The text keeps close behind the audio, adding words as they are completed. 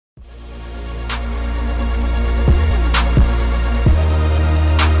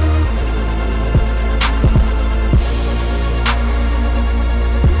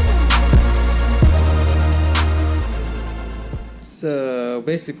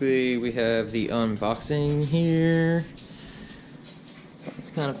basically we have the unboxing here. It's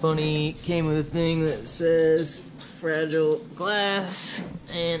kind of funny. It came with a thing that says fragile glass,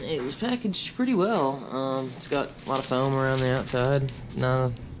 and it was packaged pretty well. It's got a lot of foam around the outside. Not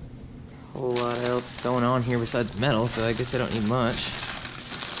a whole lot else going on here besides metal, so I guess I don't need much.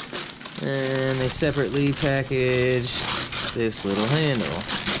 And they separately packaged this little handle.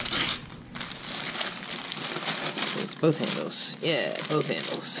 So it's both handles. Yeah, both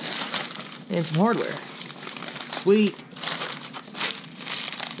handles. And some hardware. Sweet.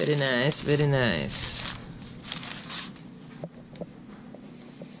 Very nice, very nice.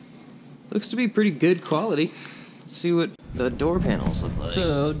 Looks to be pretty good quality. Let's see what the door panels look like.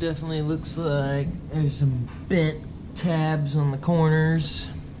 So, definitely looks like there's some bent tabs on the corners.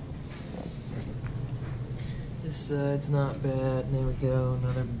 This side's not bad. There we go,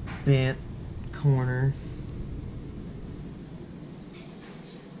 another bent corner.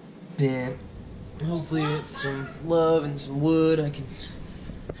 Bent. Hopefully with some love and some wood I can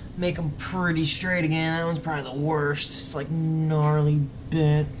make them pretty straight again. That one's probably the worst. It's like gnarly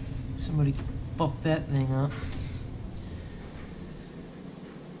bent. Somebody fucked that thing up.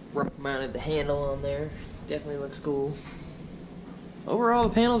 Rough mounted the handle on there. Definitely looks cool. Overall,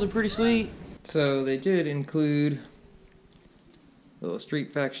 the panels are pretty sweet. So they did include a little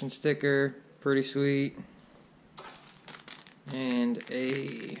Street Faction sticker, pretty sweet, and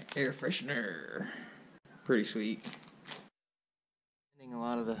a air freshener, pretty sweet. A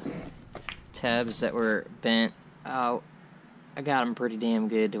lot of the tabs that were bent out, I got them pretty damn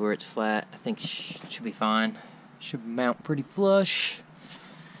good to where it's flat. I think it should be fine. Should mount pretty flush.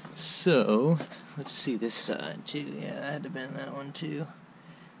 So, let's see this side too. Yeah, I had to bend that one too.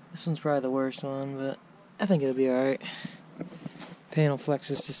 This one's probably the worst one, but I think it'll be alright. Panel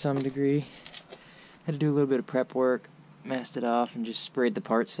flexes to some degree. Had to do a little bit of prep work, masked it off, and just sprayed the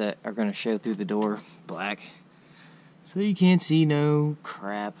parts that are going to show through the door black. So you can't see no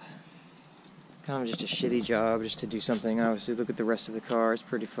crap. Kind of just a shitty job just to do something. Obviously, look at the rest of the car. It's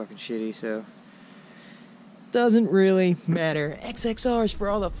pretty fucking shitty, so doesn't really matter. XXRs for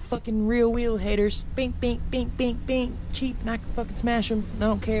all the fucking real wheel haters. Bink, bink, bink, bink, bink. Cheap, and I can fucking smash them. I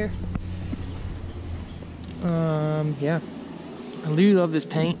don't care. Yeah. I do love this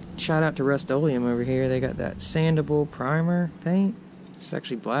paint. Shout out to Rust-Oleum over here. They got that sandable primer paint. It's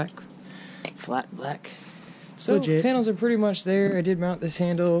actually black. Flat black. So legit. Panels are pretty much there. I did mount this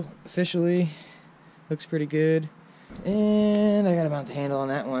handle officially. Looks pretty good. And I gotta mount the handle on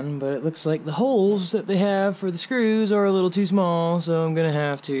that one, but it looks like the holes that they have for the screws are a little too small, so I'm gonna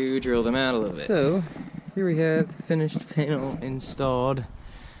have to drill them out a little bit. So, here we have the finished panel installed.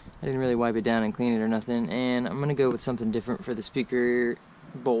 I didn't really wipe it down and clean it or nothing, and I'm gonna go with something different for the speaker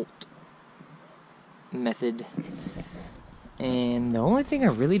bolt method. And the only thing I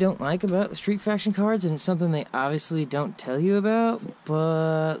really don't like about the Street Faction cards, and it's something they obviously don't tell you about,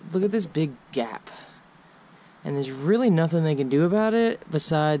 but look at this big gap. And there's really nothing they can do about it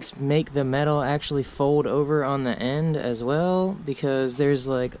besides make the metal actually fold over on the end as well, because there's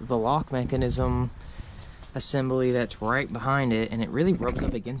like the lock mechanism assembly that's right behind it, and it really rubs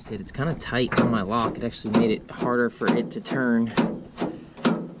up against it. It's kind of tight on my lock. It actually made it harder for it to turn.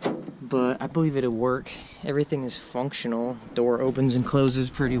 But I believe it'll work. Everything is functional. Door opens and closes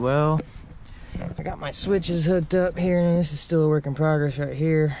pretty well. I got my switches hooked up here, and this is still a work in progress right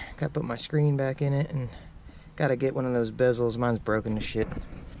here. Gotta put my screen back in it, and gotta get one of those bezels. Mine's broken to shit.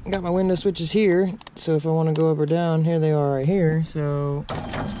 I got my window switches here, so if I want to go up or down, here they are right here. So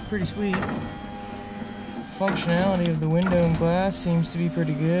it's pretty sweet. Functionality of the window and glass seems to be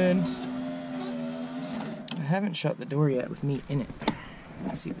pretty good. I haven't shut the door yet with me in it.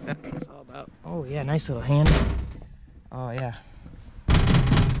 Let's see what that thing's all about. Oh yeah, nice little handle. Oh yeah.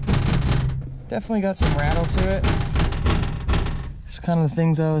 Definitely got some rattle to it. It's kind of the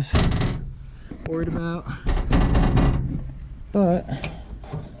things I was worried about. But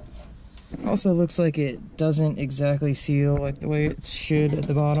also looks like it doesn't exactly seal like the way it should at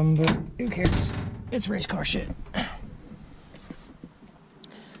the bottom, but who cares? It's race car shit.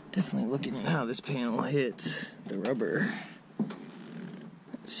 Definitely looking at how this panel hits the rubber.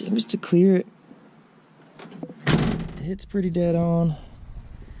 It seems to clear it. It hits pretty dead on.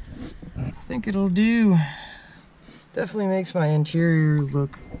 I think it'll do. Definitely makes my interior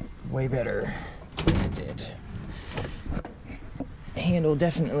look way better than it did. The handle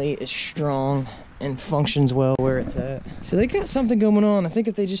definitely is strong and functions well where it's at. So they got something going on. I think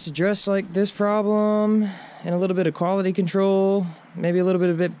if they just address like this problem and a little bit of quality control, maybe a little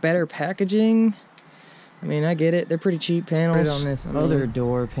bit better packaging. I mean, I get it. They're pretty cheap panels. On this other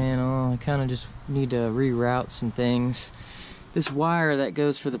door panel, I kind of just need to reroute some things. This wire that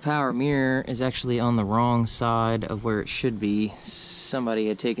goes for the power mirror is actually on the wrong side of where it should be. Somebody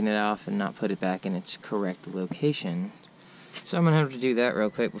had taken it off and not put it back in its correct location. So I'm gonna have to do that real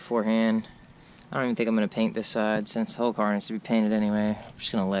quick beforehand. I don't even think I'm gonna paint this side since the whole car needs to be painted anyway. I'm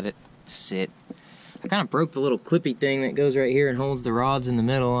just gonna let it sit. I kind of broke the little clippy thing that goes right here and holds the rods in the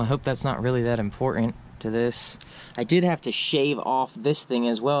middle. I hope that's not really that important to this. I did have to shave off this thing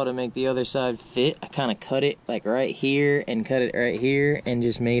as well to make the other side fit. I kind of cut it like right here and cut it right here and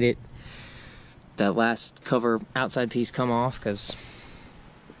just made it the last cover outside piece come off because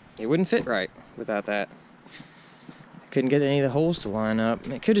it wouldn't fit right without that. I couldn't get any of the holes to line up.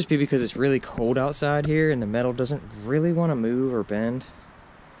 It could just be because it's really cold outside here and the metal doesn't really want to move or bend.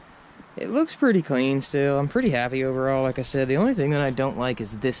 It looks pretty clean still. I'm pretty happy overall. Like I said, the only thing that I don't like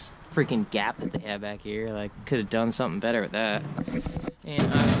is this freaking gap that they have back here. Like, could have done something better with that. And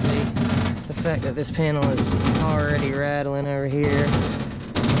obviously, the fact that this panel is already rattling over here,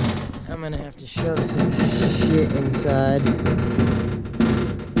 I'm gonna have to shove some shit inside.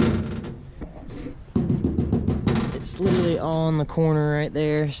 It's literally all in the corner right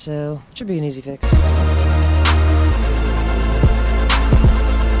there, so it should be an easy fix.